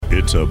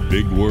It's a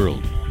big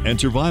world, and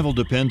survival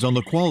depends on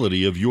the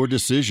quality of your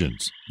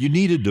decisions. You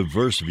need a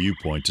diverse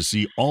viewpoint to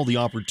see all the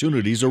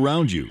opportunities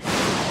around you.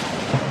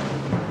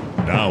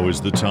 Now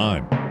is the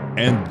time,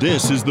 and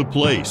this is the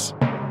place.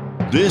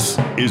 This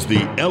is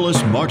the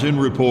Ellis Martin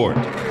Report.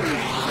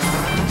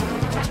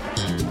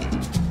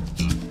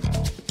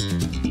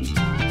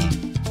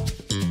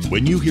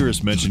 When you hear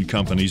us mention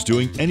companies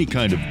doing any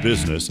kind of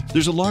business,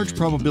 there's a large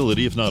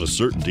probability, if not a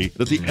certainty,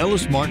 that the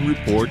Ellis Martin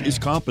Report is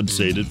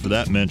compensated for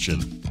that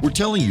mention. We're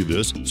telling you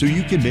this so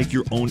you can make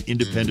your own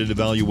independent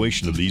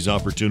evaluation of these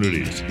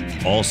opportunities.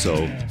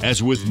 Also,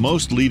 as with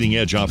most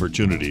leading-edge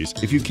opportunities,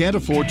 if you can't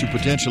afford to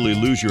potentially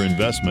lose your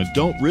investment,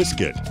 don't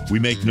risk it. We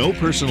make no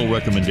personal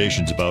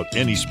recommendations about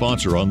any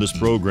sponsor on this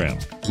program.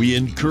 We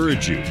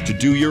encourage you to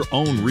do your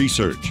own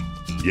research.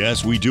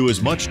 Yes, we do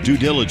as much due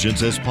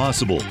diligence as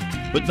possible,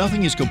 but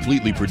nothing is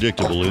completely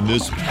predictable in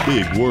this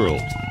big world.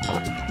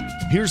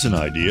 Here's an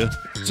idea.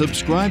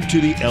 Subscribe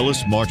to the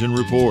Ellis Martin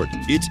Report.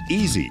 It's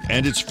easy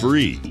and it's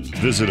free.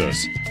 Visit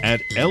us at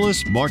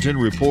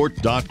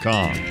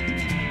ellismartinreport.com.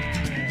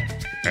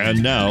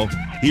 And now,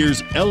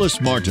 here's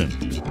Ellis Martin.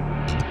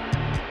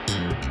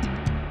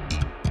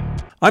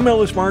 I'm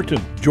Ellis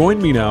Martin.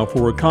 Join me now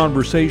for a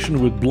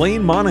conversation with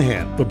Blaine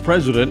Monaghan, the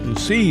president and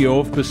CEO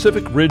of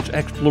Pacific Ridge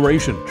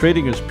Exploration,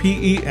 trading as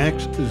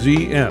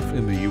PEXZF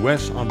in the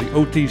U.S. on the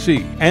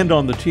OTC and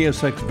on the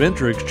TSX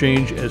Venture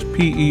Exchange as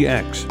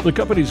PEX. The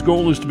company's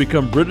goal is to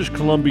become British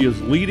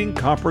Columbia's leading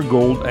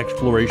copper-gold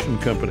exploration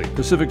company.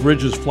 Pacific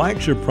Ridge's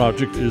flagship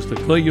project is the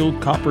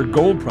Kalyan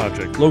Copper-Gold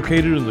Project,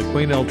 located in the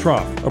Quesnel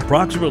Trough,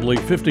 approximately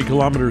 50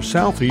 kilometers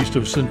southeast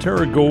of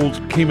Centerra Gold's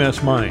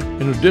Kemas mine.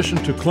 In addition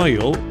to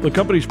Kalyan, the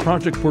company's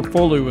project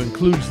portfolio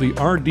includes the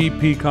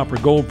RDP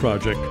Copper-Gold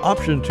Project,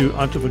 option to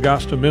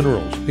Antofagasta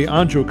Minerals, the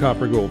Anjo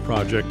Copper-Gold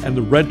Project, and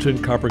the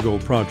Redton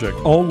Copper-Gold Project,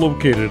 all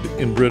located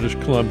in British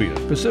Columbia.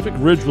 Pacific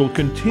Ridge will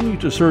continue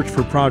to search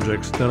for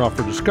projects that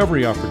offer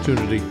discovery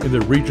opportunity in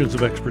their regions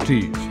of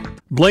expertise.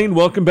 Blaine,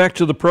 welcome back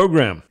to the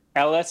program.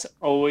 Ellis,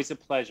 always a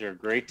pleasure.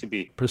 Great to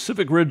be.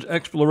 Pacific Ridge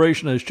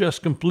Exploration has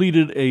just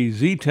completed a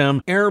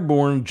ZTEM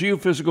airborne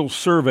geophysical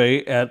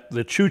survey at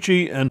the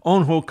Chuchi and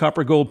Onho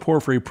Copper-Gold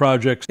Porphyry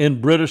projects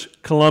in British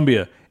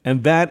Columbia.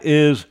 And that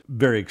is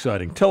very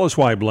exciting. Tell us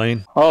why,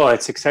 Blaine. Oh,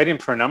 it's exciting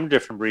for a number of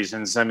different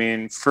reasons. I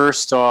mean,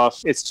 first off,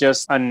 it's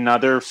just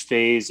another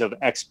phase of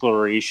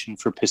exploration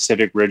for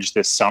Pacific Ridge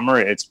this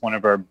summer. It's one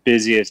of our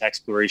busiest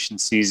exploration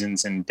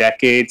seasons in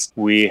decades.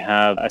 We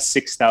have a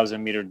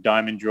 6,000-meter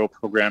diamond drill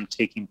program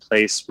taking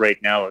place right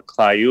now at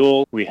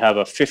Kalyan. We have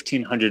a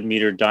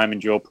 1,500-meter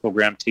diamond drill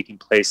program taking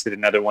place at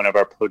another one of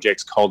our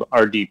projects called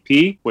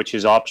RDP, which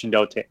is optioned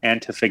out to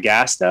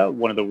Antofagasta,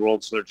 one of the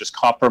world's largest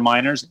copper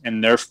miners,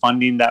 and they're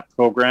funding that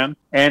program.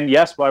 And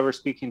yes, while we're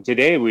speaking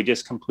today, we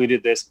just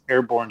completed this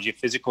airborne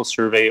geophysical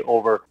survey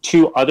over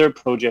two other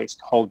projects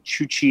called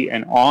Chuchi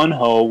and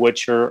Onho,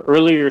 which are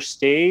earlier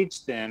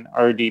stage than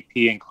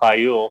RDP and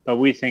Kalyan, but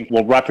we think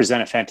will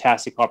represent a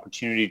fantastic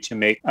opportunity to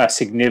make a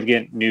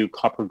significant new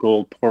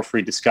copper-gold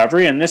porphyry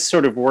discovery. And this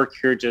sort of work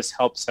here just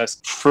helps us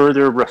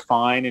further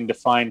refine and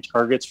define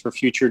targets for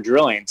future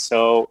drilling.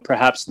 So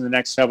perhaps in the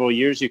next several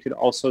years, you could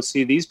also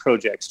see these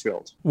projects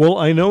drilled. Well,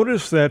 I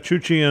noticed that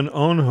Chuchi and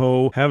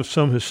Onho have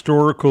some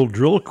historical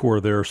drill core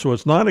there, so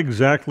it's not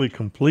exactly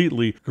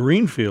completely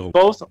greenfield.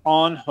 Both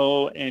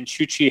Onho and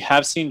Chuchi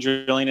have seen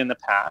drilling in the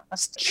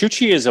past.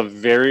 Chuchi is a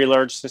very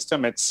large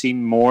system. It's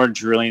seen more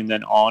drilling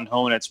than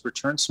Onho, and it's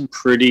returned some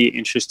pretty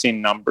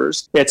interesting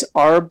numbers. It's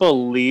our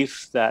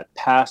belief that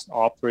past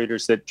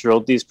operators that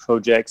drilled these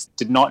projects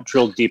did not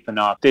drill deep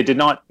enough. They did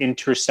not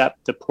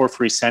intercept the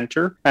porphyry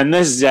center, and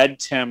this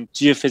ZTEM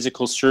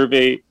geophysical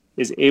survey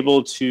is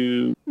able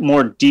to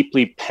more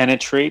deeply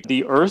penetrate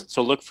the earth,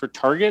 so look for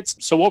targets.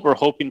 So what we're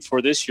hoping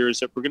for this year is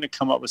that we're going to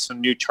come up with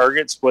some new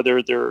targets,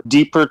 whether they're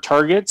deeper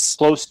targets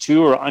close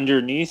to or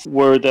underneath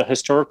where the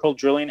historical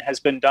drilling has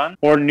been done,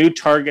 or new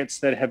targets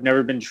that have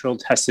never been drill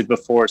tested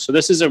before. So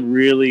this is a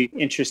really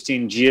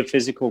interesting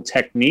geophysical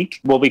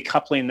technique. We'll be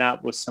coupling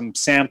that with some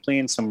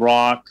sampling, some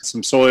rock,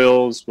 some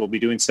soils. We'll be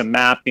doing some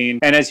mapping.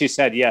 And as you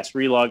said, yes,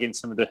 relogging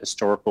some of the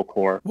historical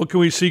core. What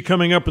can we see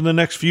coming up in the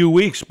next few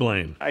weeks,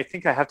 Blaine? I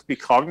think I have to be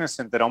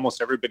cognizant that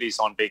almost everybody's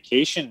on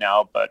vacation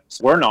now, but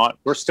we're not.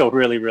 We're still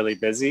really, really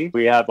busy.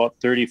 We have about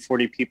 30,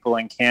 40 people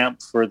in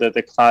camp for the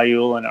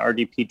Kalyan and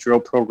RDP drill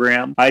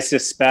program. I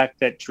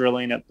suspect that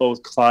drilling at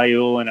both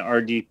Kalyan and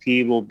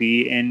RDP will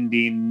be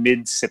ending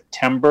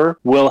mid-September.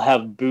 We'll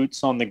have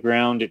boots on the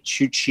ground at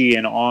Chuchi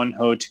and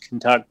Onho to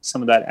conduct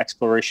some of that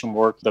exploration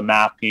work, the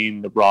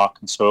mapping, the rock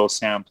and soil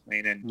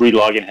sampling, and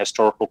relogging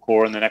historical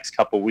core in the next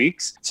couple of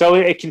weeks. So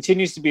it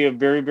continues to be a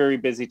very, very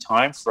busy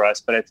time for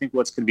us, but I think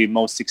what's going to be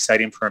most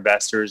exciting for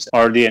investors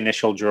are the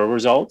initial drill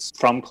results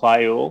from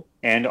Kalyan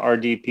and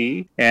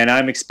RDP. And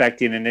I'm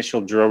expecting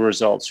initial drill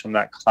results from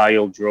that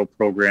Kalyan drill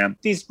program.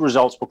 These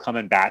results will come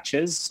in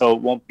batches, so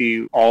it won't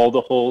be all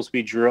the holes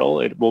we drill.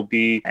 It will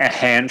be a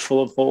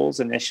handful of holes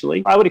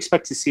initially. I would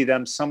expect to see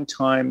them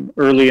sometime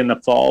early in the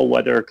fall,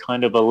 whether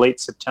kind of a late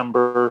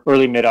September,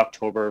 early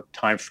mid-October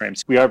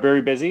timeframes. We are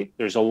very busy.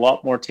 There's a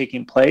lot more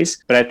taking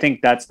place, but I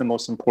think that's the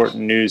most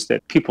important news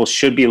that people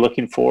should be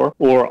looking for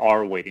or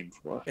are waiting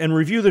for. And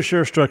review the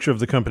share structure of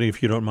the company,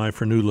 if you don't mind,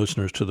 for new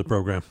listeners to the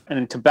program.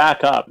 And to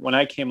back up, when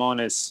I came on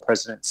as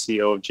president and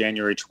CEO of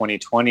January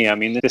 2020, I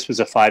mean, this was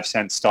a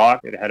 5-cent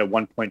stock. It had a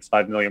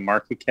 1.5 million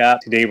market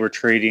cap. Today we're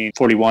trading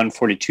 41,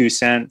 42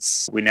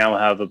 cents. We now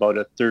have about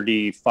a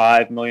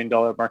 $35 million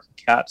market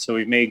cap. So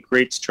we've made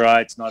great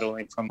strides, not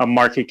only from a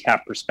market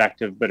cap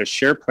perspective, but a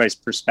share price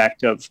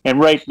perspective. And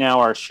right now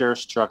our share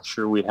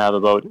structure, we have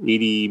about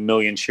 80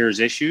 million shares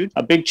issued.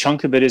 A big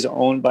chunk of it is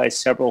owned by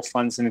several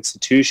funds and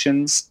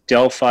institutions.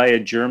 Delphi, a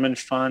German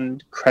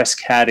fund,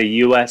 Crescat, a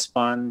US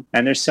fund,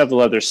 and there's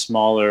several other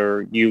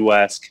smaller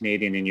US,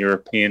 Canadian, and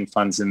European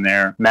funds in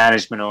there.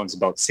 Management owns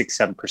about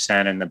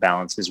 6-7%, and the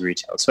balance is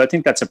retail. So I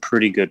think that's a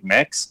pretty good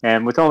mix.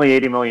 And with only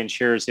 80 million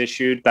shares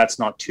issued, that's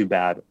not too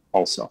bad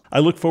also. I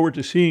look forward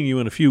to seeing you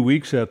in a few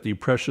weeks at the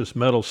Precious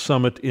Metals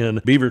Summit in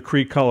Beaver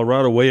Creek,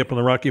 Colorado, way up in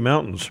the Rocky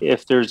Mountains.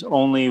 If there's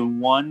only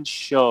one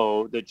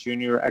show that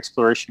junior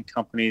exploration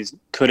companies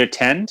could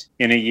attend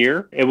in a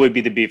year, it would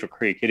be the Beaver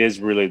Creek. It is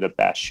really the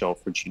best show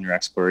for junior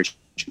exploration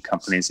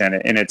companies, and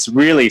it's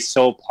really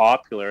so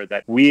popular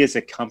that we as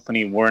a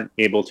company weren't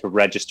able to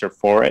register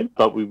for it,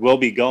 but we will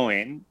be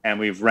going, and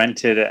we've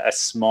rented a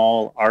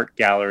small art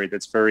gallery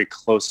that's very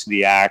close to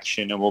the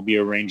action, and we'll be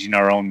arranging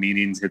our own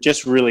meetings. It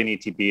just really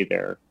need to be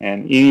there.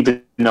 And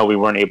even though we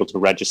weren't able to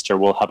register,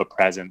 we'll have a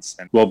presence,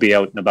 and we'll be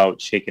out and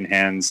about shaking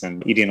hands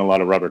and eating a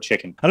lot of rubber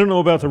chicken. I don't know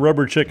about the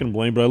rubber chicken,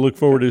 Blaine, but I look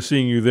forward to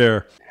seeing you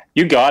there.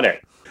 You got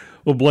it.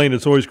 Well, Blaine,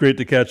 it's always great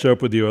to catch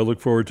up with you. I look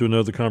forward to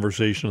another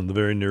conversation in the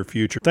very near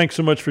future. Thanks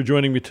so much for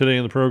joining me today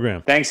on the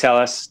program. Thanks,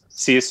 Ellis.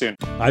 See you soon.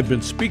 I've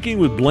been speaking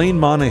with Blaine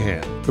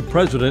Monaghan, the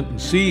president and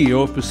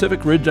CEO of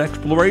Pacific Ridge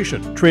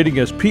Exploration, trading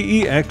as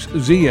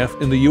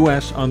PEXZF in the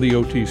U.S. on the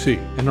OTC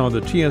and on the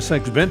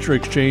TSX Venture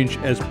Exchange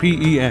as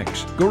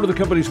PEX. Go to the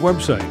company's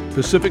website,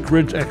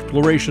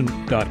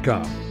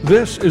 pacificridgeexploration.com.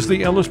 This is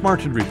the Ellis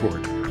Martin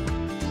Report.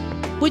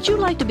 Would you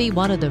like to be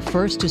one of the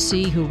first to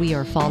see who we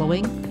are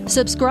following?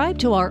 Subscribe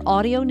to our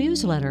audio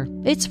newsletter.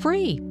 It's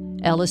free.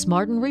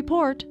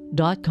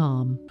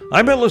 EllisMartinReport.com.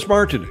 I'm Ellis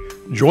Martin.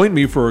 Join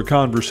me for a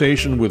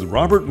conversation with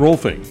Robert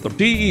Rohlfing, the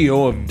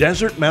CEO of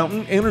Desert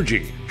Mountain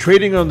Energy,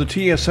 trading on the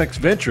TSX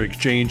Venture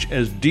Exchange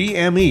as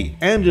DME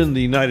and in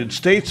the United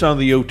States on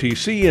the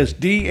OTC as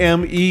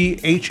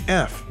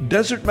DMEHF.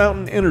 Desert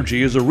Mountain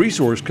Energy is a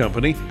resource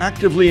company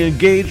actively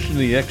engaged in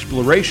the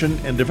exploration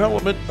and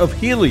development of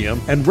helium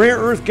and rare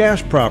earth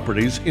gas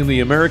properties in the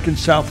American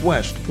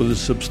Southwest, with a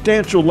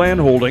substantial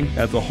landholding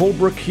at the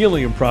Hollbrook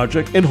Helium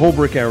Project in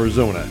Hollbrook,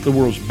 Arizona, the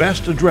world's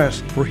best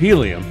address for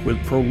helium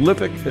with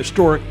prolific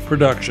historic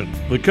production.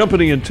 The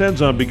company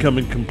intends on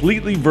becoming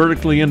completely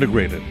vertically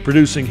integrated,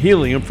 producing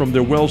helium from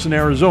their wells in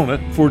Arizona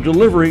for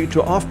delivery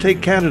to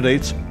offtake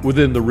candidates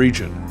within the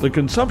region. The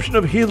consumption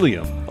of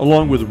helium,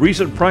 along with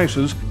recent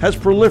prices, has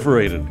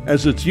proliferated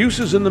as its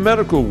uses in the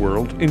medical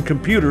world, in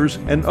computers,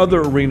 and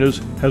other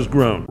arenas has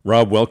grown.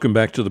 Rob, welcome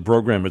back to the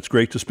program. It's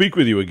great to speak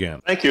with you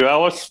again. Thank you,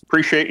 Ellis.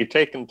 Appreciate you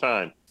taking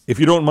time. If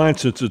you don't mind,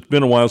 since it's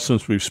been a while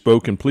since we've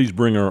spoken, please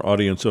bring our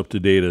audience up to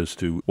date as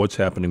to what's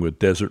happening with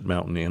Desert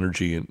Mountain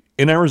Energy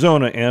in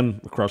Arizona and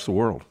across the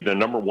world. The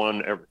number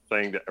one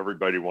thing that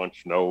everybody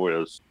wants to know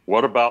is,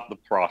 what about the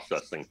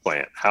processing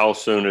plant? How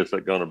soon is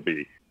it going to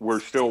be? We're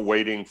still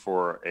waiting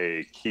for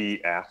a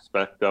key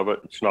aspect of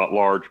it. It's not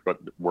large, but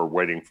we're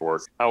waiting for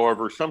it.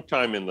 However,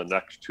 sometime in the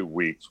next 2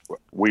 weeks,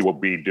 we will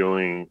be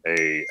doing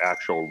a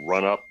actual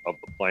run-up of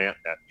the plant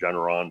at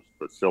Generon's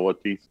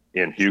facilities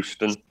in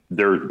Houston.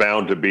 There's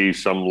bound to be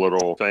some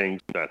little things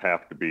that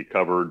have to be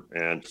covered,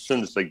 and as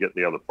soon as they get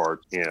the other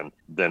parts in,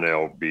 then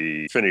they'll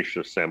be finished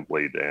assembled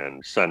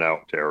and sent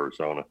out to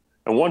Arizona.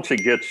 And once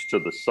it gets to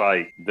the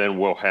site, then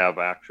we'll have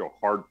actual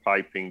hard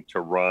piping to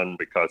run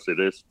because it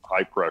is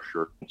high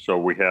pressure. So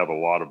we have a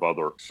lot of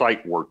other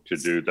site work to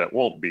do that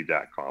won't be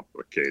that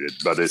complicated,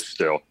 but it's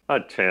still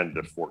 10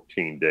 to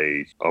 14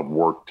 days of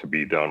work to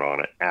be done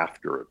on it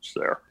after it's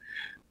there.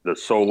 The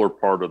solar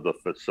part of the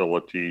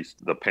facilities,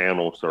 the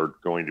panels are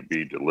going to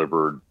be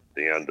delivered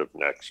the end of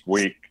next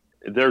week.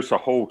 There's a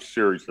whole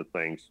series of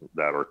things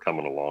that are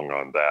coming along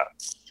on that.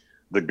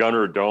 The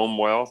Gunner Dome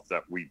well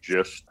that we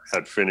just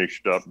had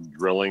finished up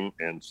drilling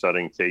and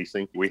setting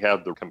casing, we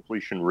have the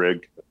completion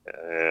rig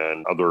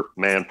and other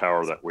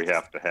manpower that we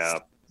have to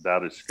have.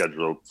 That is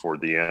scheduled for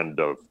the end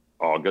of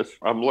August.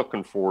 I'm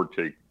looking forward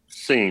to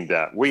seeing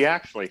that. We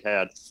actually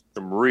had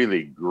some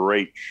really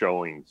great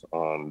showings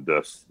on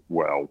this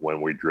well when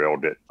we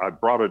drilled it. I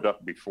brought it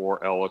up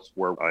before, Ellis,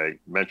 where I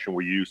mentioned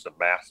we use a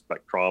mass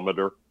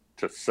spectrometer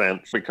to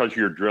sense, because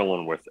you're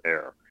drilling with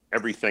air.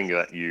 Everything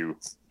that you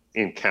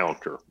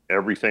encounter.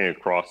 Everything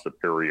across the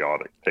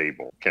periodic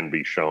table can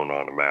be shown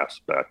on a mass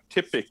spec.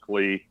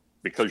 Typically,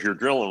 because you're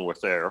drilling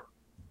with air,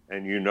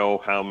 and you know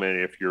how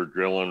many, if you're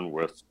drilling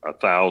with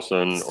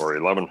 1,000 or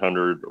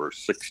 1,100 or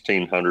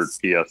 1,600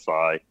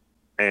 PSI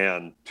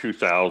and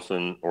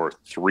 2,000 or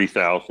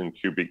 3,000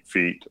 cubic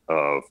feet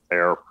of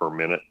air per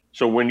minute.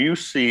 So when you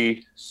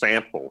see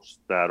samples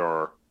that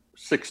are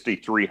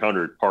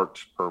 6,300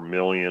 parts per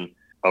million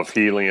of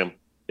helium,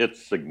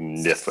 it's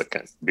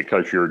significant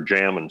because you're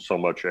jamming so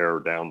much air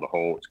down the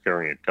hole, it's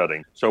carrying and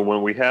cutting. So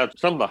when we had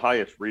some of the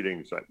highest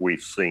readings that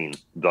we've seen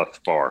thus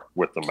far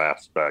with the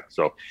mass spec,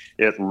 so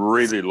it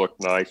really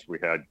looked nice. We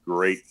had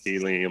great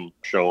helium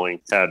showing,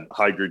 had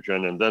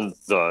hydrogen, and then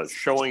the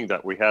showing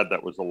that we had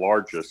that was the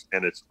largest,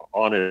 and it's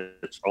on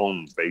its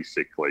own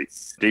basically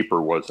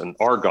deeper, was an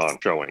argon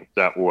showing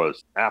that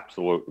was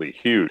absolutely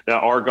huge.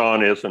 Now,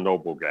 argon is a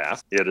noble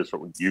gas. It is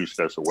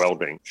used as a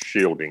welding,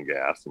 shielding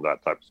gas, and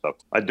that type of stuff.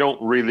 I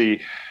don't really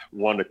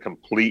want to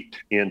complete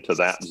into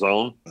that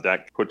zone.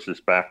 That puts us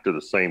back to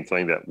the same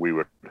thing that we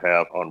would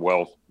have on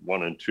wells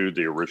 1 and 2,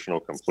 the original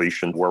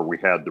completion, where we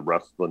had the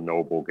rest of the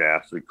noble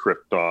gas, the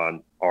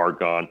krypton,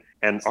 argon,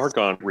 and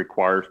argon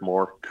requires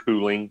more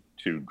cooling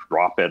to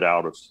drop it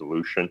out of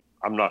solution.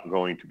 I'm not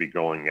going to be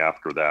going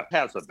after that. It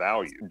has a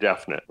value,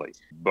 definitely.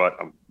 But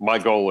my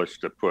goal is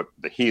to put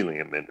the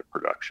helium into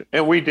production.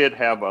 And we did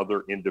have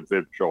other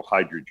individual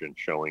hydrogen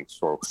showing.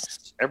 So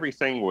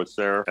everything was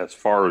there as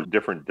far as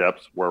different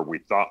depths where we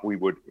thought we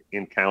would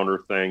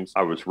encounter things.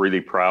 I was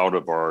really proud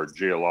of our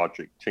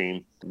geologic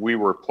team. We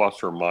were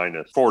plus or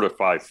minus 4 to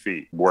 5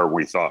 feet where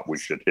we thought we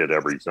should hit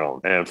every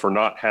zone. And for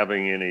not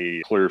having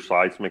any clear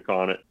seismic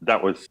on it,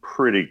 that was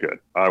pretty good.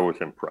 I was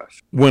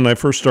impressed. When I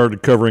first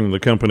started covering the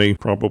company,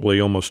 probably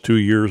almost 2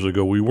 years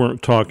ago, we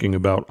weren't talking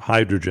about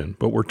hydrogen,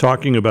 but we're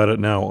talking about it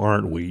now,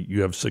 aren't we?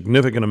 You have a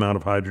significant amount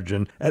of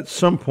hydrogen. At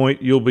some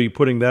point, you'll be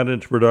putting that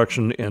into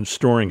production and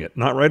storing it.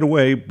 Not right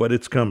away, but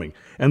it's coming.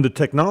 And the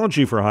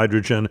technology for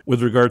hydrogen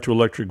with regard to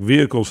electric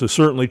vehicles has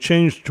certainly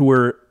changed to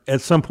where at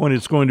some point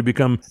it's going to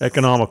become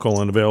economical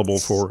and available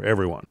for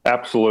everyone.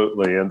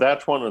 Absolutely. And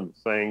that's one of the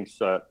things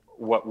that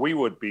what we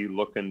would be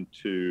looking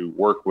to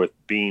work with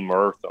Beam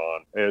Earth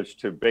on is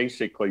to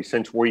basically,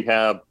 since we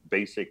have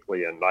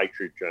basically a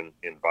nitrogen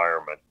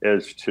environment,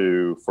 is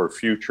to, for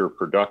future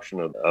production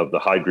of the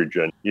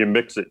hydrogen, you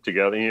mix it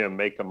together, you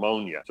make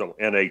ammonia. So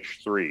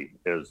NH3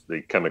 is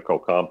the chemical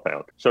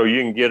compound. So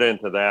you can get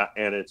into that,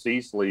 and it's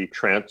easily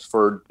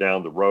transferred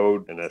down the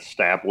road and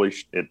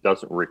established. It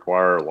doesn't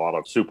require a lot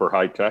of super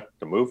high tech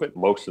to move it.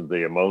 Most of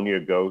the ammonia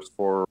goes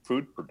for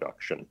food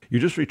production. You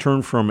just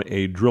returned from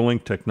a drilling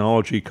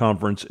technology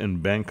conference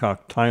in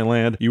Bangkok,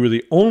 Thailand. You were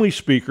the only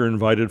speaker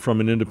invited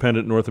from an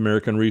independent North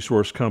American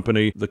resource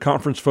company. The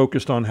conference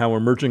focused on how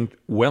emerging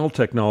well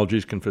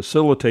technologies can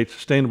facilitate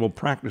sustainable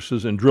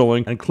practices in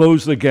drilling and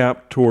close the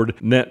gap toward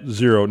net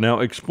zero. Now,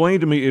 explain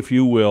to me, if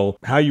you will,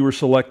 how you were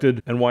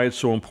selected and why it's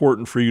so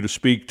important for you to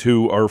speak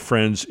to our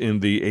friends in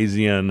the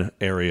ASEAN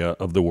area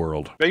of the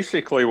world.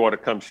 Basically, what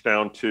it comes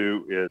down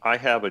to is I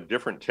have a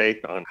different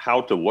take on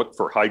how to look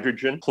for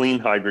hydrogen, clean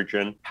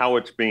hydrogen, how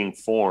it's being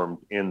formed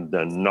in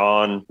the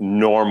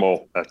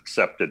non-normal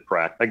accepted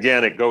practice.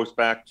 Again, it goes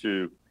back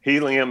to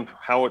helium,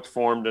 how it's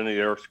formed in the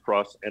Earth's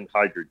crust, and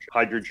hydrogen.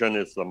 Hydrogen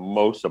is the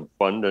most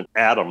abundant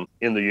atom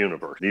in the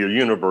universe. The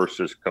universe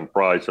is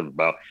comprised of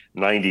about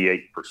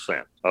 98%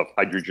 of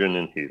hydrogen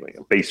and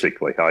helium,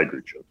 basically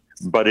hydrogen.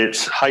 But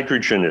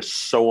hydrogen is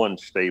so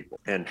unstable,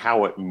 and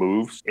how it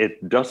moves,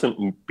 it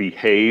doesn't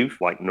behave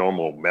like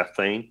normal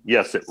methane.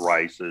 Yes, it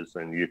rises,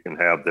 and you can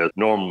have the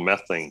normal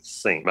methane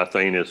sink.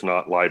 Methane is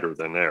not lighter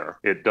than air.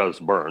 It does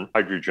burn.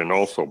 Hydrogen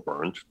also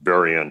burns,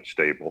 very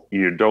unstable.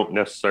 You don't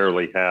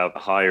necessarily have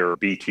higher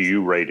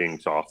BTU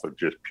ratings off of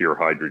just pure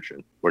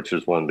hydrogen, which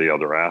is one of the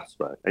other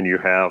aspects. And you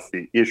have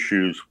the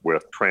issues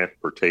with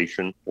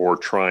transportation or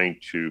trying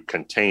to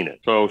contain it.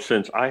 So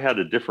since I had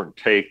a different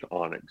take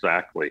on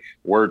exactly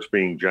where it's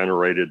being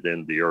generated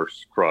in the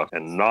Earth's crust,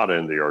 and not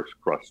in the Earth's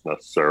crust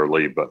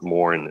necessarily, but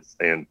more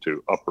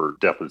into upper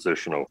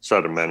depositional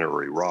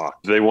sedimentary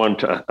rock, they want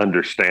to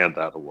understand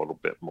that a little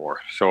bit more.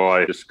 So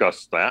I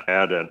discussed that,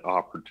 had an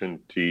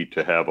opportunity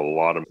to have a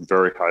lot of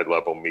very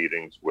high-level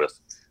meetings with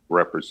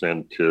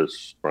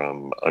representatives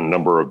from a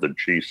number of the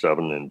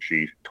G7 and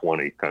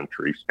G20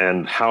 countries,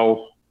 and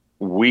how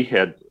we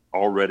had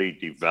already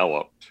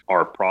developed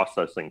our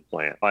processing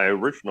plant. My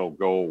original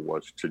goal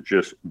was to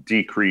just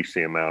decrease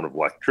the amount of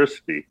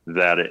electricity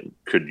that it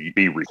could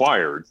be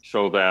required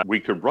so that we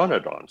could run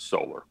it on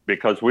solar,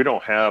 because we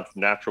don't have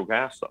natural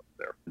gas up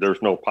there.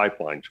 There's no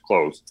pipelines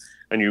closed,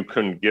 and you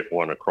couldn't get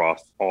one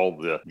across all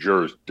the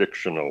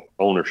jurisdictional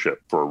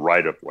ownership for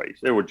right-of-ways.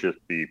 It would just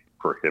be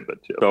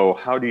prohibitive. So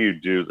how do you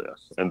do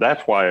this? And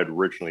that's why I'd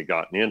originally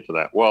gotten into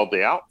that. Well,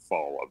 the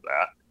outfall of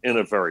that, in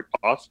a very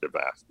positive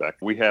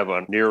aspect, we have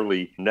a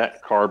nearly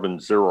net carbon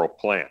zero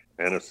plant,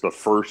 and it's the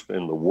first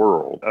in the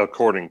world,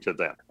 according to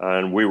them.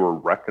 And we were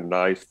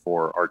recognized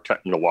for our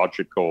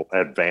technological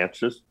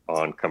advances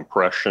on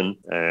compression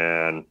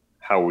and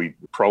how we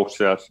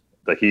process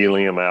the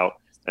helium out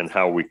and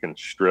how we can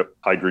strip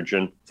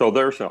hydrogen. So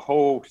there's a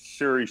whole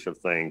series of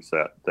things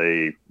that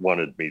they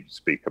wanted me to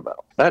speak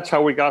about. That's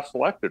how we got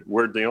selected.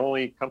 We're the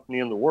only company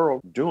in the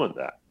world doing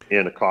that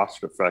in a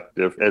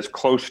cost-effective, as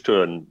close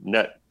to a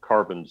net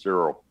carbon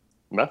zero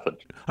method.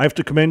 I have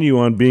to commend you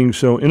on being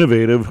so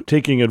innovative,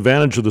 taking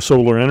advantage of the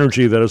solar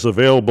energy that is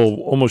available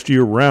almost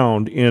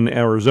year-round in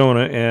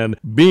Arizona and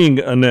being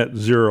a net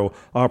zero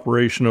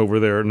operation over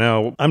there.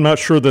 Now, I'm not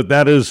sure that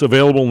that is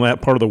available in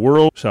that part of the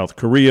world, South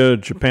Korea,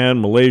 Japan,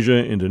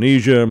 Malaysia,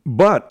 Indonesia,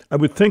 but I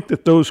would think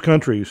that those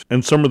countries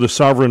and some of the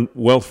sovereign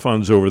wealth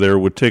funds over there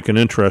would take an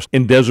interest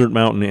in desert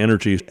mountain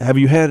energy. Have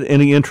you had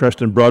any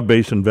interest in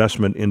broad-based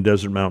investment in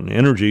desert mountain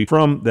energy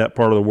from that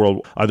part of the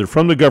world, either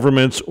from the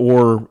governments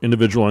or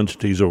individual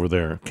entities over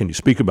there? Can you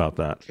speak about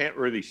that? Can't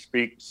really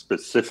speak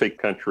specific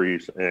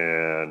countries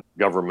and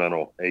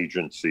governmental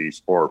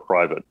agencies or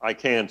private. I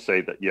can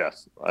say that,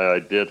 yes, I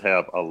did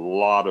have a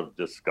lot of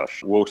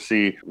discussion. We'll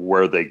see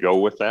where they go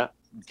with that.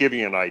 Give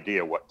you an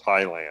idea what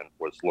Thailand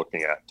was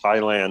looking at.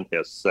 Thailand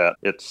has set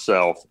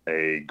itself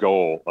a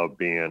goal of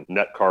being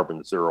net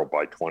carbon zero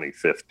by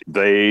 2050.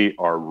 They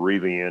are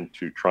really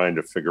into trying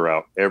to figure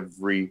out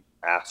every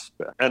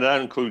aspect, and that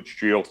includes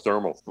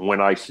geothermal. When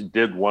I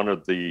did one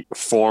of the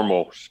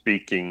formal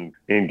speaking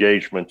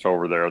engagements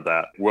over there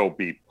that will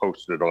be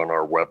posted on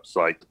our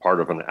website,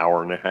 part of an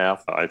hour and a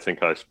half, I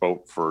think I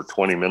spoke for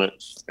 20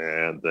 minutes,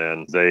 and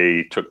then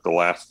they took the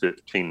last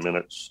 15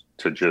 minutes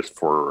to just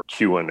for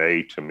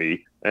Q&A to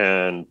me.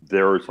 And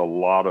there's a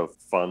lot of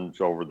funds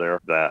over there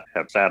that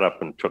have sat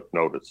up and took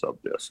notice of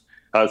this.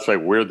 I'd say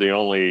we're the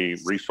only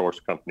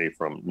resource company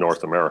from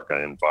North America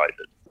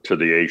invited to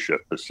the Asia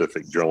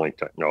Pacific Drilling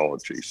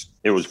Technologies.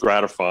 It was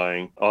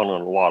gratifying on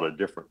a lot of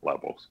different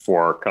levels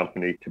for our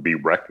company to be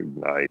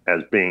recognized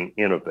as being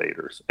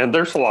innovators. And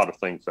there's a lot of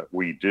things that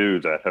we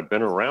do that have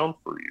been around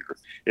for years.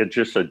 It's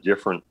just a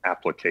different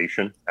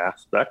application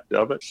aspect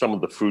of it. Some of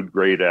the food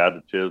grade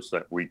additives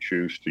that we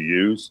choose to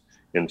use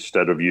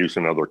instead of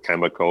using other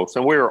chemicals.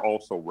 And we are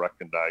also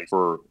recognized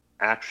for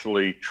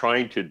actually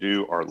trying to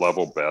do our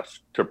level best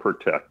to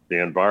protect the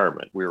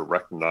environment. We were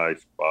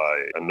recognized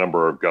by a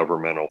number of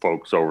governmental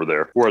folks over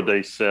there where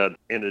they said,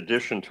 in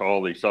addition to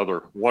all these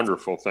other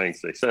wonderful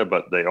things they said,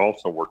 but they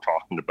also were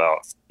talking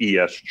about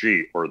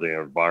ESG, or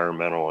the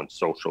environmental and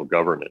social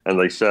governance. And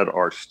they said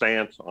our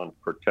stance on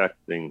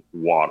protecting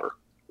water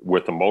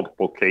with the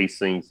multiple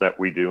casings that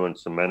we do and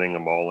cementing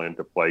them all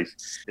into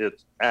place,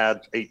 it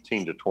adds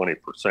 18 to 20%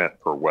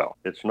 per well.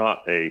 It's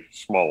not a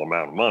small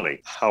amount of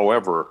money.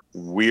 However,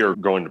 we are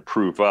going to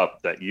prove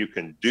up that you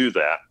can do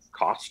that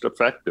cost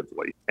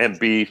effectively and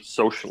be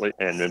socially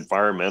and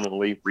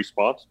environmentally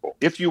responsible.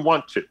 If you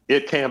want to,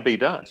 it can be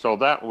done. So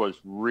that was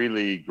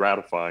really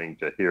gratifying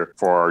to hear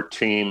for our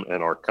team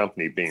and our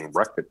company being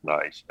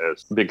recognized,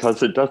 as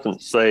because it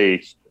doesn't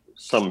say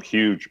some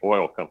huge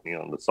oil company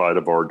on the side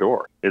of our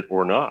door.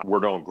 We're not.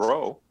 We don't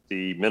grow.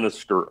 The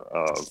Minister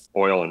of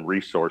Oil and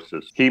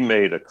Resources, he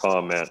made a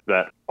comment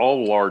that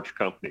all large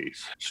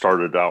companies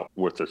started out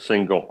with a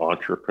single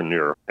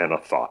entrepreneur and a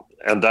thought.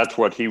 And that's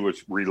what he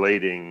was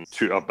relating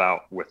to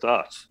about with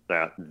us,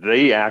 that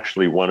they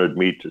actually wanted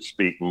me to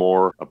speak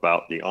more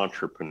about the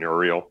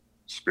entrepreneurial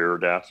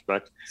spirit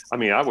aspect. I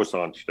mean, I was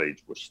on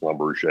stage with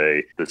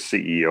Schlumberger, the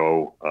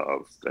CEO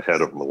of the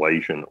head of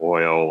Malaysian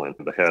Oil and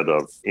the head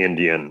of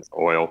Indian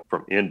Oil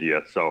from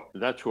India. So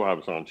that's who I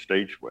was on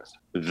stage with.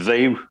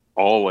 They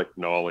all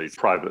acknowledged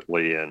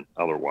privately and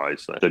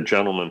otherwise that the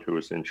gentleman who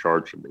was in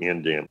charge of the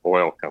Indian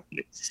Oil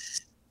Company,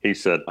 he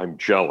said, "I'm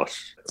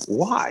jealous."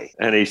 Why?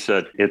 And he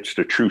said, "It's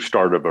the true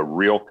start of a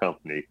real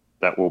company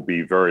that will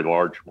be very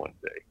large one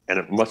day. And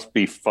it must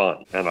be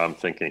fun." And I'm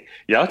thinking,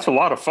 yeah, it's a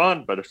lot of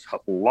fun, but it's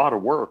a lot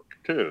of work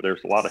too.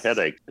 There's a lot of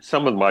headache.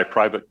 Some of my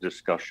private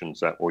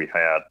discussions that we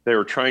had, they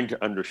were trying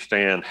to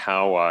understand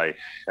how I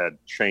had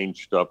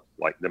changed up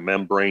like the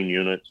membrane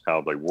units,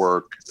 how they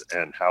work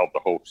and how the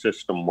whole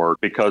system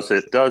worked, because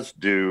it does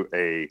do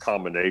a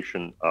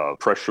combination of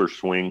pressure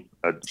swing,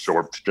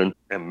 absorption,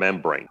 and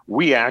membrane.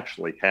 We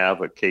actually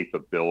have a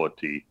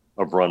capability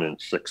of running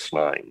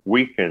 6.9.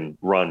 We can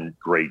run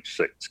grade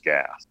 6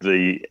 gas.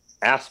 The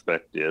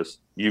aspect is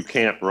you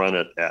can't run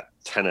it at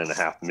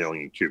 10.5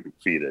 million cubic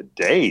feet a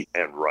day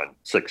and run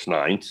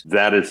 6.9.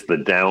 That is the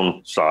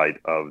downside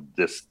of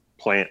this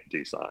plant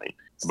design.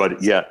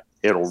 But yet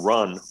it'll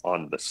run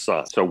on the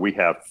sun. So we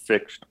have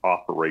fixed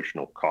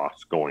operational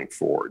costs going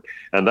forward.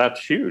 And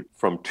that's huge.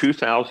 From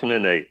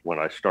 2008, when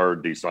I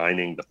started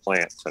designing the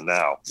plant, to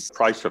now, the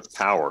price of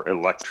power,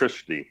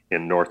 electricity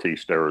in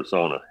Northeast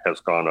Arizona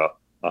has gone up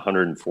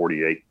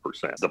 148%.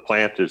 The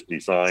plant is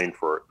designed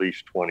for at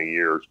least 20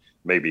 years,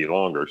 maybe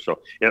longer. So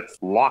it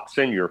locks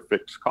in your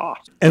fixed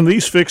costs. And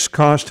these fixed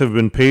costs have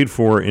been paid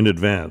for in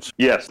advance.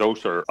 Yes,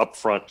 those are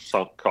upfront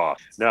sunk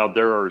costs. Now,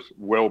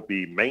 will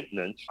be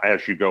maintenance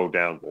as you go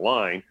down the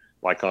line,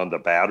 like on the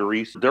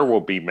batteries, there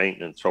will be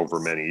maintenance over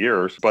many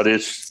years, but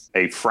it's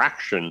a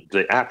fraction.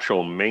 The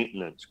actual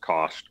maintenance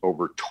cost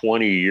over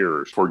 20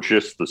 years for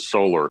just the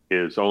solar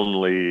is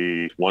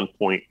only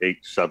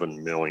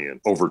 $1.87 million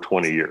over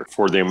 20 years.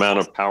 For the amount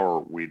of power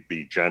we'd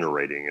be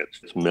generating,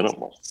 it's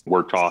minimal.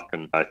 We're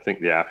talking, I think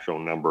the actual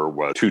number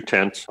was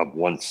 0.2 of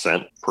 1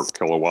 cent per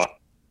kilowatt.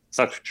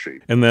 That's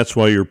cheap. And that's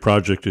why your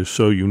project is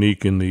so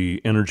unique in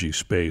the energy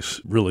space.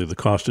 Really, the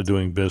cost of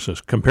doing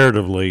business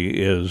comparatively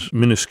is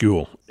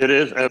minuscule. It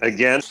is. And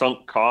again,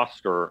 sunk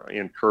costs are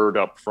incurred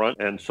up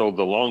front. And so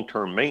the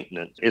long-term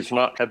maintenance is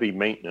not heavy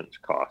maintenance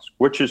costs,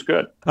 which is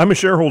good. I'm a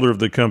shareholder of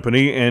the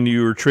company, and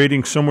you're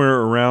trading somewhere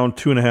around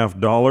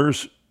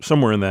 $2.50.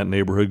 Somewhere in that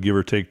neighborhood, give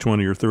or take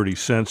 20 or 30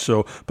 cents.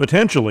 So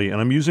potentially, and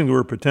I'm using the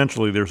word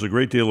potentially, there's a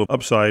great deal of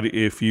upside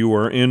if you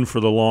are in for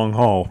the long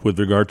haul with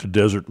regard to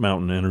Desert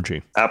Mountain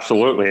Energy.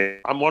 Absolutely.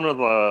 I'm one of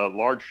the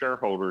large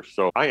shareholders,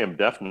 so I am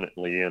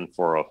definitely in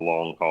for a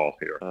long haul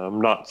here. I'm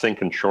not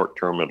thinking short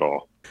term at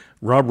all.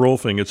 Rob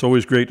Rohlfing, it's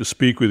always great to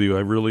speak with you.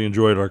 I really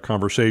enjoyed our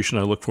conversation.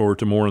 I look forward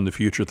to more in the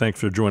future. Thanks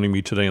for joining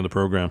me today on the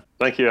program.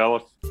 Thank you,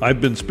 Ellis.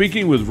 I've been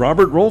speaking with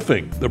Robert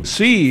Rohlfing, the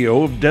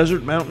CEO of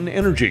Desert Mountain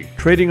Energy,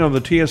 trading on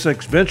the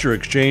TSX Venture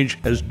Exchange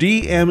as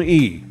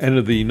DME, and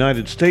in the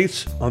United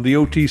States on the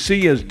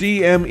OTC as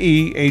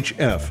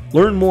DMEHF.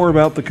 Learn more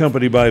about the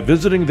company by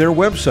visiting their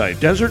website,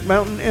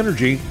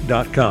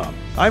 desertmountainenergy.com.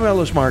 I'm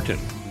Ellis Martin.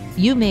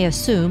 You may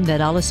assume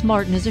that Ellis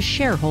Martin is a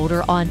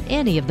shareholder on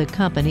any of the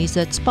companies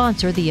that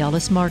sponsor the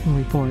Ellis Martin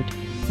Report,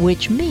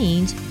 which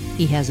means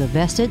he has a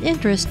vested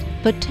interest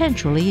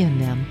potentially in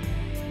them.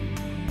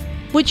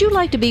 Would you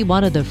like to be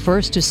one of the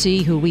first to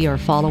see who we are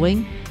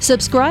following?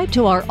 Subscribe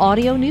to our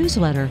audio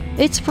newsletter.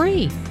 It's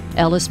free.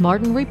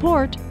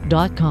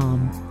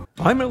 ellismartinreport.com.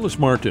 I'm Ellis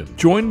Martin.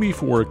 Join me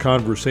for a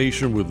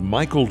conversation with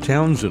Michael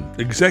Townsend,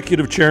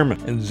 Executive Chairman,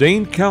 and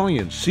Zayn,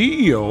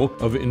 CEO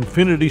of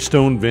Infinity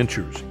Stone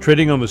Ventures,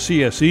 trading on the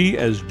CSE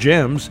as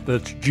GEMS,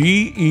 that's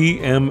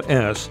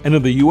GEMS, and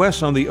in the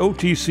U.S. on the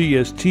OTC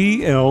as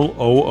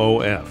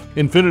TLOOF.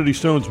 Infinity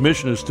Stone's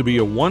mission is to be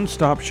a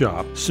one-stop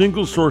shop,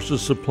 single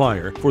sources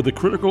supplier for the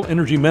critical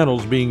energy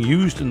metals being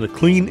used in the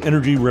clean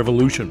energy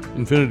revolution.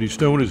 Infinity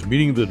Stone is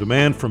meeting the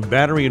demand from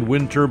battery and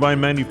wind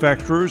turbine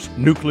manufacturers,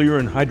 nuclear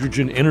and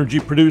hydrogen energy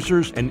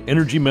producers, and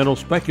energy metal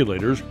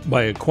speculators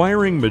by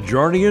acquiring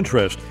majority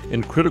interest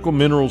in critical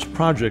minerals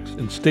projects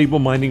in stable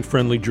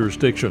mining-friendly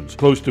jurisdictions,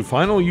 close to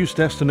final use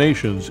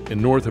destinations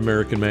in North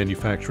American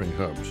manufacturing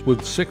hubs.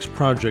 With 6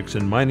 projects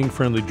in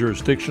mining-friendly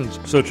jurisdictions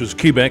such as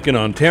Quebec and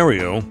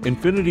Ontario,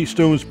 Infinity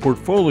Stone's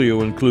portfolio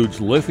includes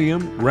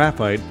lithium,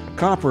 graphite,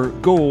 copper,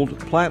 gold,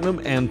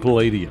 platinum, and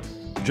palladium.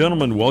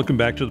 Gentlemen, welcome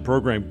back to the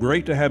program.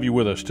 Great to have you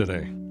with us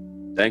today.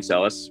 Thanks,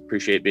 Ellis.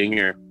 Appreciate being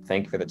here.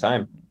 Thank you for the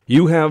time.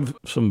 You have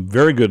some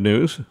very good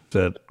news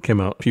that came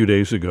out a few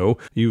days ago.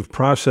 You've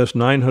processed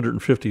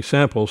 950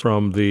 samples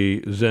from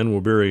the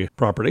Zayn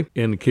property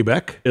in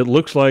Quebec. It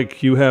looks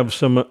like you have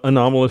some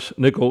anomalous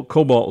nickel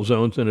cobalt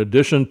zones in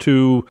addition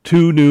to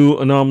 2 new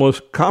anomalous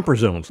copper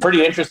zones.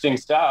 Pretty interesting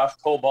stuff.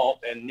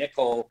 Cobalt and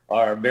nickel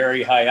are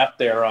very high up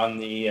there on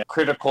the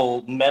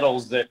critical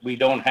metals that we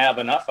don't have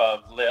enough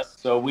of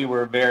list. So we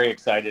were very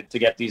excited to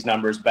get these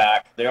numbers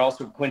back. They're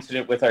also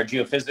coincident with our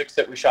geophysics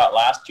that we shot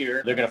last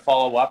year. They're going to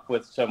follow up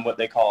with some what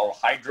they call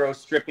hydro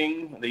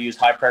stripping. They use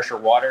high pressure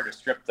water to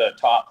strip the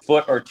top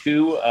foot or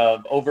 2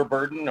 of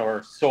overburden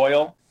or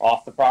soil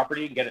off the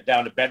property, get it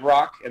down to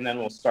bedrock, and then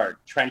we'll start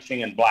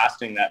trenching and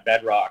blasting that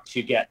bedrock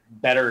to get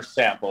better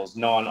samples,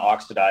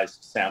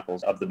 non-oxidized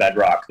samples of the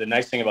bedrock. The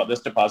nice thing about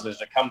this deposit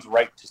is it comes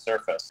right to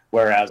surface,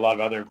 whereas a lot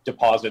of other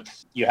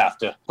deposits, you have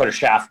to put a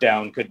shaft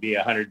down, could be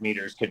 100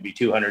 meters, could be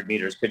 200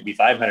 meters, could be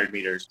 500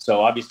 meters.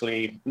 So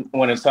obviously,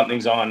 when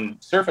something's on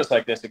surface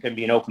like this, it can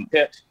be an open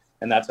pit,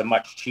 and that's a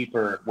much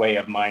cheaper way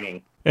of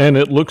mining. And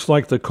it looks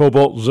like the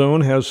cobalt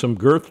zone has some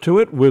girth to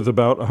it with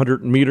about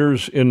 100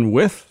 meters in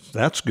width.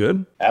 That's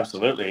good.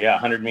 Absolutely, yeah,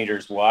 100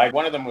 meters wide.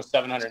 One of them was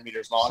 700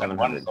 meters long, and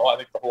one, I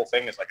think the whole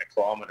thing is like a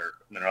kilometer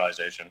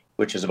mineralization,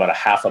 which is about a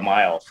half a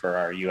mile for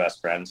our U.S.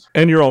 friends.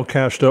 And you're all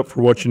cashed up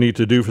for what you need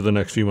to do for the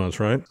next few months,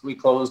 right? We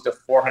closed a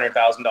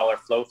 $400,000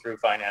 flow-through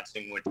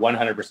financing, which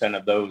 100%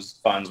 of those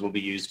funds will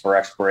be used for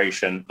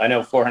exploration. I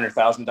know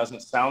 $400,000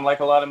 doesn't sound like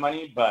a lot of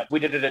money, but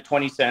we did it at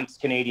 20 cents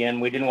Canadian.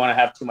 We didn't want to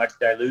have too much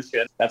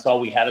dilution. That's all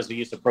we had as the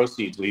use of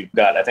proceeds. We've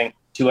got, I think,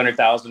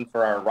 $200,000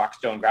 for our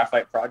Rockstone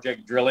Graphite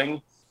project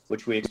drilling,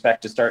 which we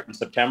expect to start in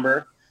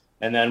September.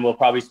 And then we'll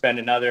probably spend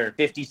another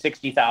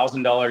 $50,000,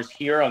 $60,000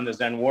 here on the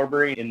Zayn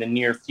Warbury in the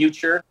near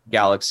future.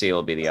 Galaxy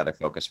will be the other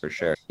focus for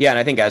sure. Yeah, and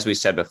I think as we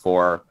said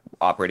before,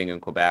 operating in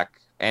Quebec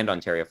and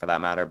Ontario for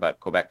that matter, but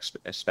Quebec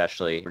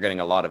especially, we're getting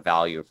a lot of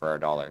value for our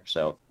dollar.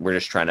 So we're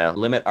just trying to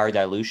limit our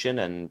dilution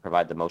and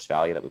provide the most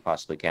value that we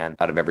possibly can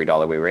out of every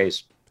dollar we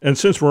raise. And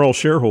since we're all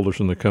shareholders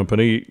in the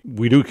company,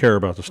 we do care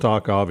about the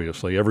stock,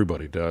 obviously.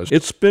 Everybody does.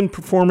 It's been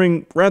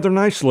performing rather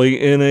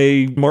nicely in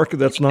a market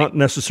that's not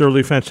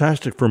necessarily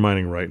fantastic for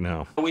mining right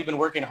now. We've been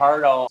working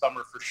hard all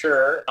summer for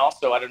sure.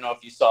 Also, I don't know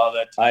if you saw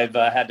that I've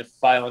had to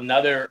file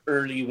another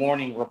early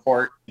warning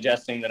report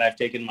suggesting that I've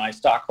taken my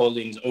stock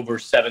holdings over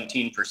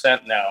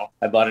 17% now.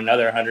 I bought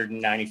another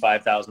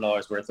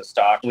 $195,000 worth of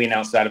stock. We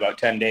announced that about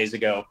 10 days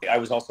ago. I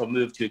was also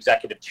moved to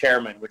executive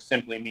chairman, which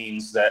simply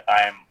means that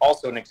I am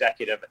also an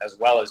executive as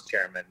well as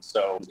chairman.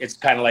 So it's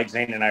kind of like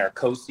Zayn and I are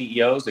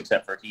co-CEOs,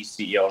 except for he's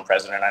CEO and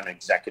president. I'm an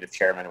executive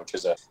chairman, which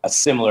is a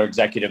similar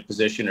executive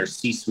position or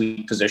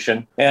C-suite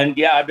position. And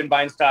yeah, I've been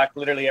buying stock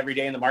literally every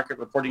day in the market,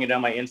 reporting it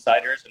on my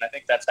insiders. And I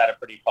think that's had a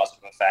pretty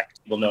positive effect.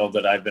 You'll know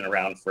that I've been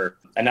around for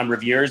a number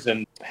of years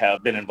and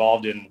have been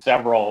involved in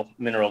several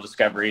mineral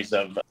discoveries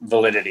of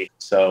validity.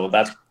 So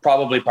that's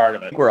probably part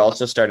of it. We're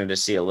also starting to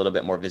see a little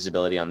bit more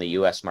visibility on the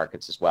U.S.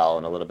 markets as well,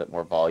 and a little bit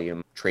more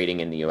volume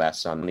trading in the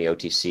U.S. on the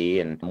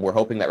OTC. And we're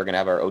hoping that we're going to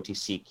have our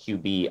OTC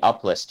QB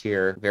uplist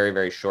here very,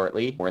 very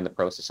shortly. We're in the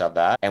process of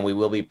that. And we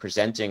will be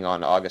presenting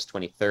on August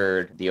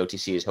 23rd. The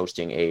OTC is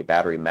hosting a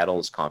battery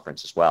metals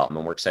conference as well.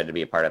 And we're excited to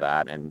be a part of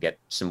that and get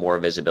some more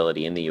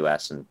visibility in the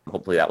U.S. And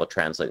hopefully that will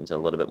translate into a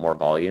little bit more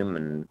volume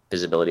and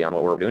visibility on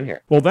what we're doing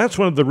here. Well, that's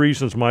one of the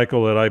reasons,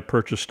 Michael, that I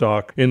purchased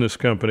stock in this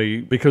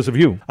company because of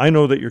you. I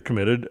know that you're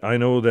committed. I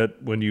know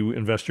that when you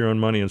invest your own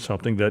money in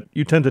something that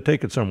you tend to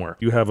take it somewhere.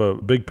 You have a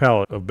big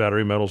palette of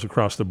battery metals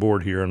across the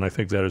board here, and I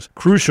think that is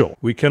crucial.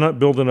 We cannot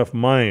build enough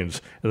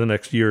mines in the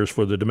next years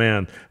for the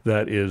demand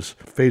that is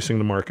facing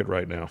the market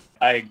right now.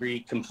 I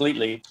agree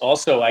completely.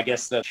 Also, I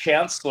guess the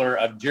Chancellor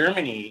of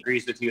Germany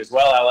agrees with you as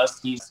well, Ellis.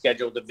 He's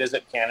scheduled to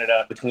visit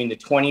Canada between the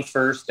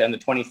 21st and the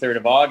 23rd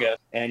of August,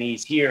 and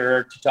he's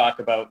here to talk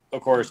about,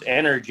 of course,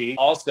 energy,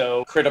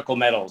 also critical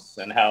metals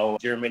and how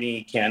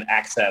Germany can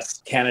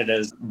access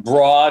Canada's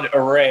broad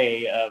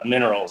array of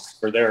minerals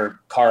for their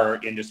car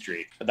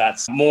industry.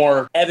 That's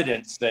more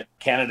evidence that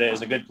Canada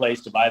is a good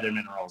place to buy their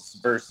minerals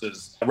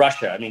versus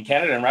Russia. I mean,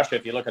 Canada and Russia,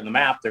 if you look at the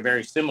map, they're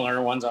very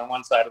similar. One's on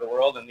one side of the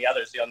world and the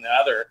other's on the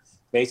other,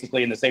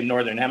 basically in the same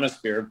northern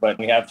hemisphere, but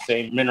we have the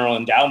same mineral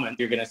endowment.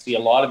 You're going to see a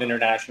lot of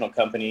international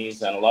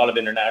companies and a lot of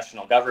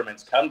international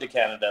governments come to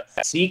Canada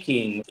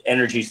seeking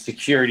energy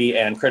security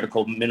and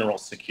critical mineral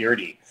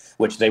security,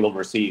 which they will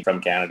receive from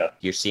Canada.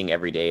 You're seeing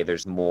every day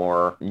there's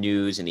more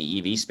news in the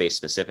EV space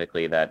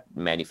specifically that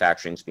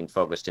manufacturing is being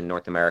focused in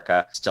North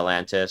America.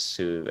 Stellantis,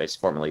 who is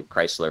formerly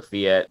Chrysler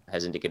Fiat,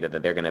 has indicated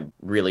that they're going to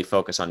really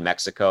focus on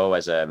Mexico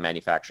as a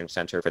manufacturing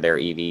center for their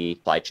EV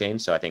supply chain.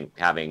 So I think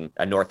having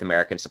a North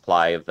American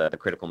supply of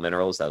the critical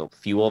minerals that'll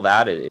fuel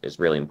that is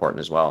really important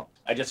as well.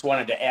 I just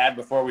wanted to add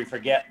before we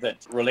forget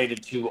that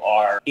related to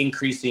our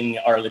increasing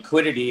our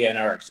liquidity and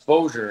our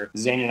exposure,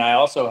 Zayn and I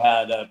also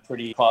had a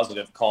pretty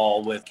positive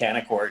call with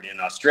Canaccord in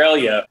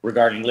Australia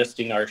regarding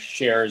listing our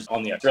shares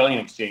on the Australian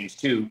exchange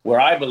too, where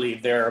I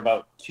believe they're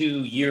about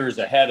 2 years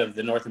ahead of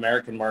the North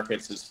American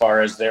markets as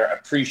far as their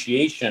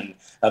appreciation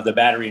of the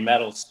battery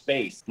metal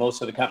space.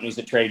 Most of the companies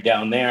that trade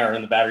down there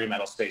in the battery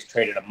metal space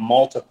trade at a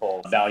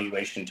multiple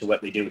valuation to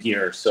what they do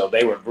here. So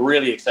they were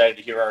really excited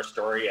to hear our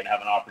story and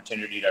have an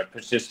opportunity to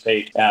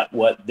participate at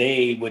what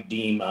they would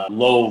deem a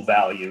low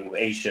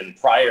valuation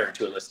prior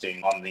to a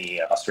listing on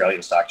the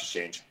Australian Stock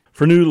Exchange.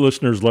 For new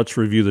listeners, let's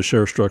review the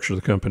share structure of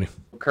the company.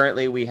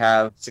 Currently, we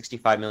have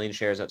 65 million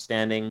shares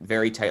outstanding,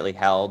 very tightly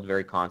held,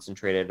 very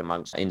concentrated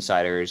amongst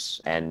insiders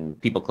and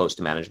people close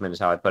to management is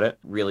how I put it.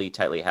 Really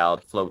tightly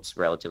held, floats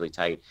relatively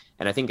tight.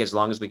 And I think as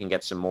long as we can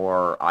get some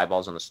more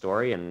eyeballs on the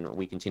story and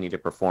we continue to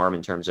perform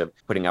in terms of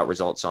putting out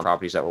results on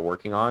properties that we're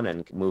working on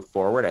and move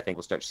forward, I think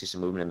we'll start to see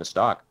some movement in the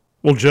stock.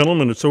 Well,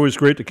 gentlemen, it's always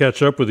great to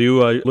catch up with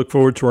you. I look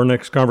forward to our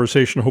next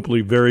conversation, hopefully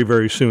very,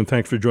 very soon.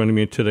 Thanks for joining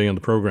me today on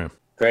the program.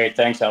 Great.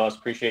 Thanks, Ellis.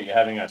 Appreciate you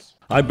having us.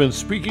 I've been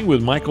speaking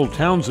with Michael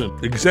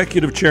Townsend,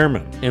 Executive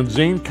Chairman, and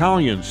Zayn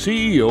Kalyan,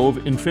 CEO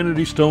of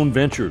Infinity Stone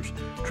Ventures,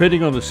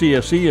 trading on the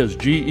CSE as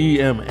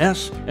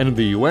GEMS and in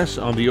the U.S.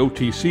 on the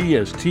OTC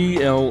as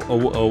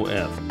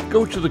TLOOF.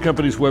 Go to the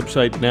company's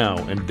website now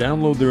and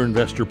download their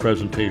investor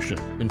presentation,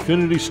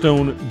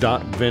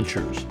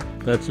 infinitystone.ventures.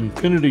 That's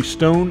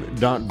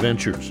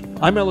infinitystone.ventures.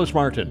 I'm Ellis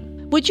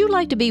Martin. Would you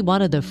like to be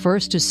one of the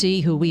first to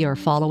see who we are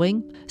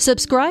following?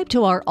 Subscribe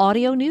to our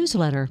audio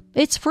newsletter.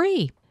 It's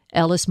free.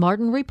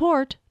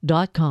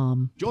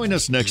 EllisMartinReport.com. Join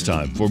us next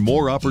time for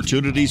more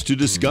opportunities to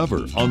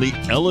discover on the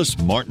Ellis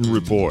Martin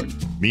Report.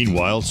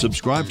 Meanwhile,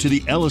 subscribe to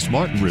the Ellis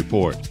Martin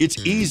Report.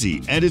 It's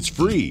easy and it's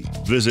free.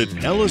 Visit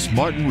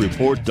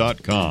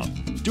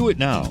EllisMartinReport.com. Do it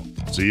now.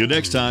 See you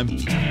next time.